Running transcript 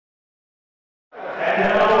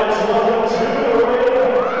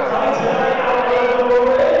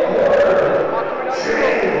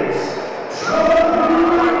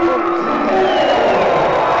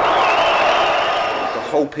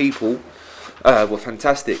Whole people were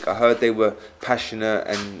fantastic. I heard they were passionate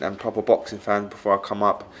and proper boxing fans before I come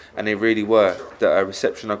up, and they really were. The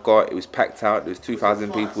reception I got, it was packed out. There was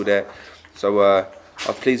 2,000 people there, so I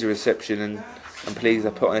was pleased with the reception and pleased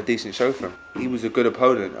I put on a decent show for him. He was a good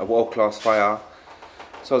opponent, a world-class fighter.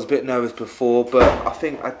 So I was a bit nervous before, but I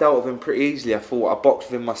think I dealt with him pretty easily. I thought I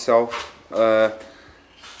boxed with him myself, and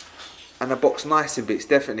I boxed nice in bits,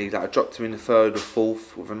 definitely. Like I dropped him in the third or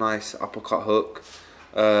fourth with a nice uppercut hook.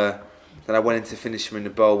 Then I went in to finish him in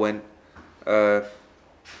the bell went. So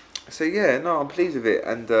yeah, no, I'm pleased with it,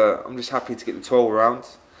 and I'm just happy to get the 12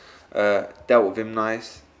 rounds. Dealt with him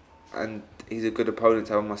nice, and he's a good opponent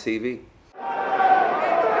to have on my CV.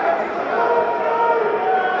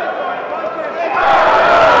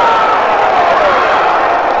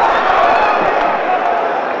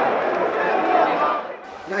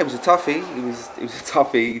 No, he was a toughie. He was a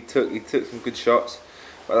toughie. He took some good shots.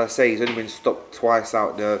 But as I say, he's only been stopped twice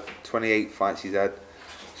out the 28 fights he's had.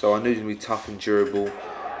 So I knew he was going to be tough and durable.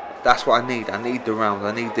 That's what I need. I need the rounds.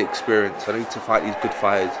 I need the experience. I need to fight these good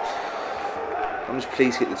fighters. I'm just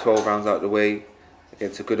pleased to get the 12 rounds out of the way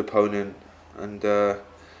against a good opponent and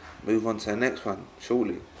move on to the next one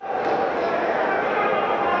shortly.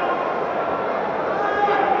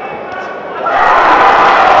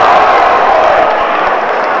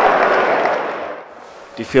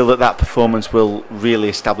 Do you feel that that performance will really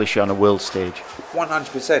establish you on a world stage?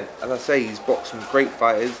 100%. As I say, he's boxed some great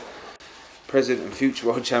fighters, present and future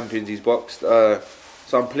world champions he's boxed. So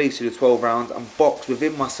I'm pleased to the 12 rounds. I'm boxed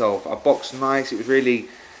within myself. I boxed nice. It was really,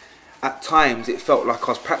 at times, it felt like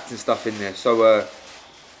I was practicing stuff in there. So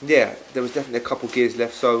yeah, there was definitely a couple gears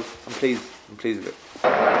left. So I'm pleased with it.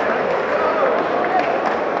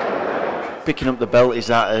 Picking up the belt, is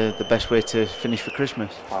that the best way to finish for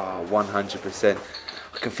Christmas? 100%.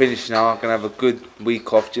 I can finish now. I can have a good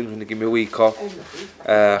week off. Jim's going to give me a week off.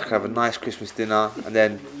 I can have a nice Christmas dinner, and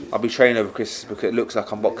then I'll be training over Christmas because it looks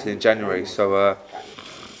like I'm boxing in January. So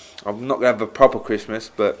I'm not going to have a proper Christmas,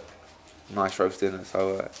 but nice roast dinner.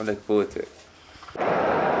 So I'm looking forward to it.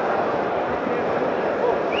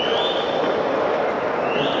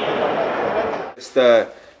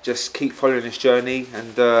 Just keep following this journey,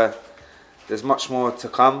 and there's much more to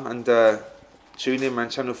come. And tune in, man.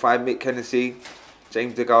 Channel 5, Mick Hennessy,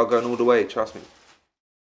 James DeGale going all the way, trust me.